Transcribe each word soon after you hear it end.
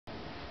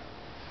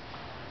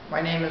My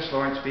name is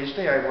Lawrence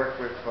Beasley. I work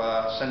with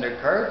Send Out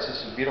Cards.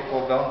 This is a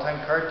beautiful Valentine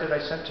card that I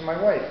sent to my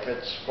wife.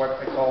 It's what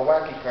I call a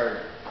wacky card.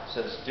 It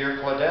says, "Dear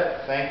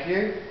Claudette, thank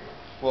you.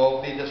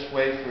 We'll be this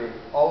way through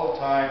all of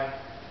time,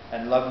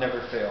 and love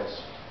never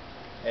fails."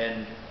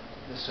 And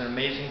this is an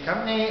amazing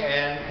company,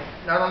 and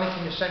not only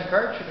can you send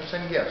cards, you can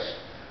send gifts.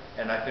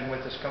 And I've been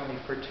with this company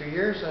for 2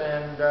 years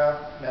and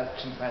met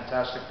some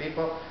fantastic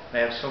people.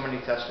 And I have so many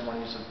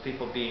testimonies of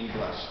people being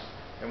blessed.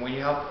 And when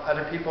you help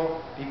other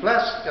people be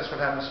blessed, guess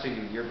what happens to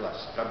you? You're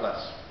blessed. God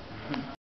bless.